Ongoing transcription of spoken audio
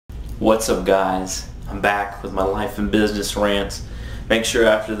What's up, guys? I'm back with my life and business rants. Make sure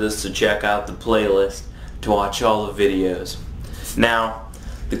after this to check out the playlist to watch all the videos. Now,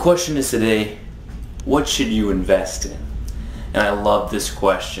 the question is today, what should you invest in? And I love this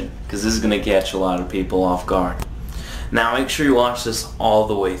question because this is going to catch a lot of people off guard. Now, make sure you watch this all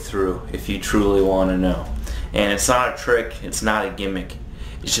the way through if you truly want to know. And it's not a trick, it's not a gimmick.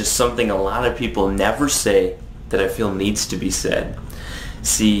 It's just something a lot of people never say that I feel needs to be said.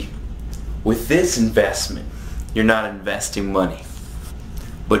 See, with this investment, you're not investing money,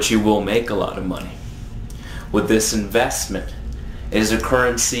 but you will make a lot of money. With this investment, it is a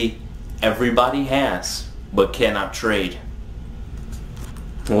currency everybody has, but cannot trade.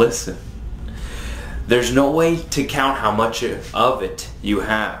 Listen, there's no way to count how much of it you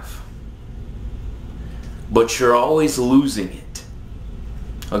have, but you're always losing it.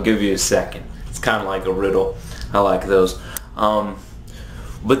 I'll give you a second. It's kind of like a riddle. I like those.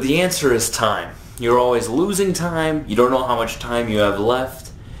 But the answer is time. You're always losing time. You don't know how much time you have left,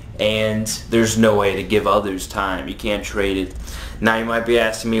 and there's no way to give others time. You can't trade it. Now you might be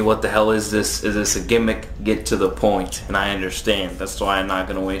asking me, what the hell is this? Is this a gimmick? Get to the point. And I understand. That's why I'm not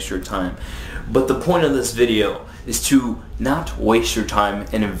going to waste your time. But the point of this video is to not waste your time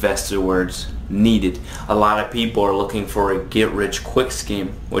and invest the words needed. A lot of people are looking for a get-rich-quick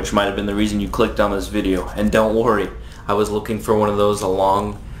scheme, which might have been the reason you clicked on this video. And don't worry, I was looking for one of those a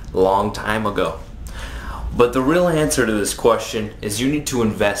long time ago. But the real answer to this question is you need to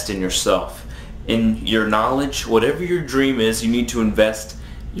invest in yourself. In your knowledge, whatever your dream is, you need to invest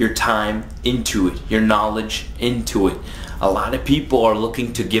your time into it, your knowledge into it. A lot of people are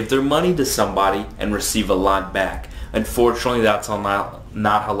looking to give their money to somebody and receive a lot back. Unfortunately, that's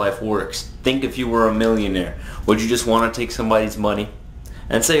not how life works. Think if you were a millionaire. Would you just want to take somebody's money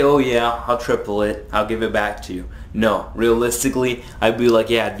and say, oh yeah, I'll triple it, I'll give it back to you? No, realistically, I'd be like,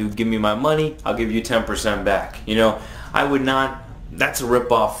 yeah, dude, give me my money, I'll give you 10% back. You know, I would not, that's a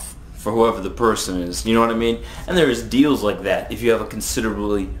ripoff for whoever the person is, you know what I mean? And there's deals like that if you have a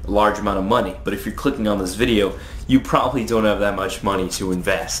considerably large amount of money. But if you're clicking on this video, you probably don't have that much money to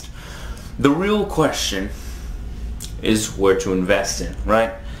invest. The real question is where to invest in,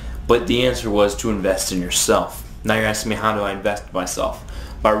 right? But the answer was to invest in yourself. Now you're asking me, how do I invest in myself?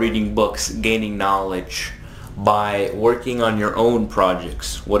 By reading books, gaining knowledge, by working on your own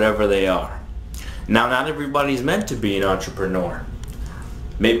projects, whatever they are. Now, not everybody's meant to be an entrepreneur.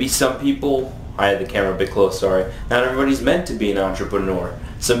 Maybe some people, I had the camera a bit close, sorry. Not everybody's meant to be an entrepreneur.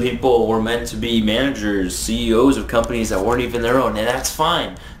 Some people were meant to be managers, CEOs of companies that weren't even their own, and that's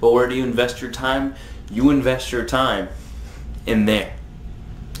fine. But where do you invest your time? You invest your time in there,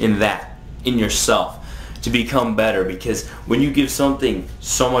 in yourself, to become better. Because when you give something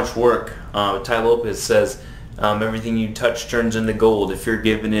so much work, Tai Lopez says, everything you touch turns into gold. If you're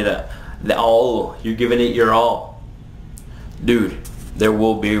giving it you're giving it your all, dude, there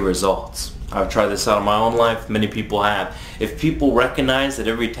will be results. I've tried this out in my own life. Many people have. If people recognize that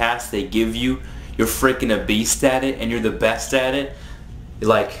every task they give you, you're freaking a beast at it and you're the best at it,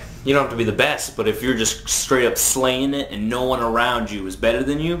 like, you don't have to be the best, but if you're just straight up slaying it and no one around you is better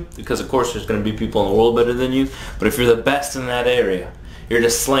than you, because of course there's going to be people in the world better than you, but if you're the best in that area, you're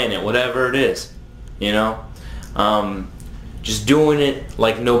just slaying it, whatever it is, you know, just doing it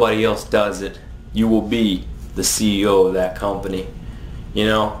like nobody else does it, you will be the CEO of that company. You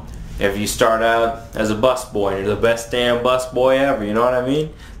know, if you start out as a busboy and you're the best damn busboy ever, you know what I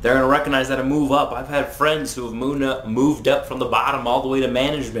mean? They're going to recognize that and move up. I've had friends who have moved up from the bottom all the way to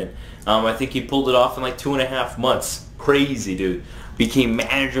management. I think he pulled it off in like 2.5 months. Crazy, dude. Became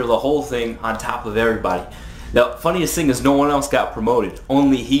manager of the whole thing on top of everybody. The funniest thing is no one else got promoted.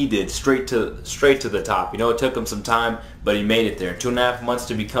 Only he did, straight to the top. You know, it took him some time, but he made it there. 2.5 months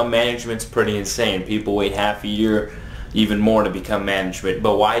to become management's pretty insane. People wait half a year, even more, to become management.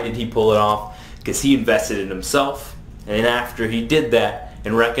 But why did he pull it off? Because he invested in himself, and after he did that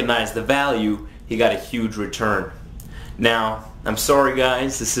and recognized the value, he got a huge return. Now, I'm sorry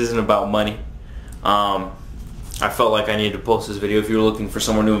guys, this isn't about money. I felt like I needed to post this video. If you're looking for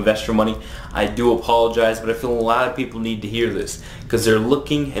someone to invest your money, I do apologize, but I feel a lot of people need to hear this because they're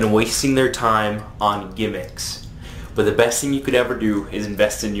looking and wasting their time on gimmicks. But the best thing you could ever do is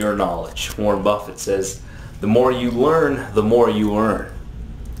invest in your knowledge. Warren Buffett says, the more you learn, the more you earn.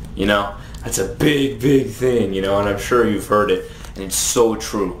 You know, that's a big thing, you know, and I'm sure you've heard it, and it's so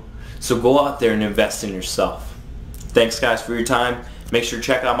true. So go out there and invest in yourself. Thanks guys for your time. Make sure to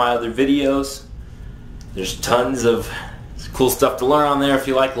check out my other videos. There's tons of cool stuff to learn on there if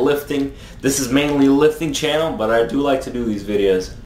you like lifting. This is mainly a lifting channel, but I do like to do these videos.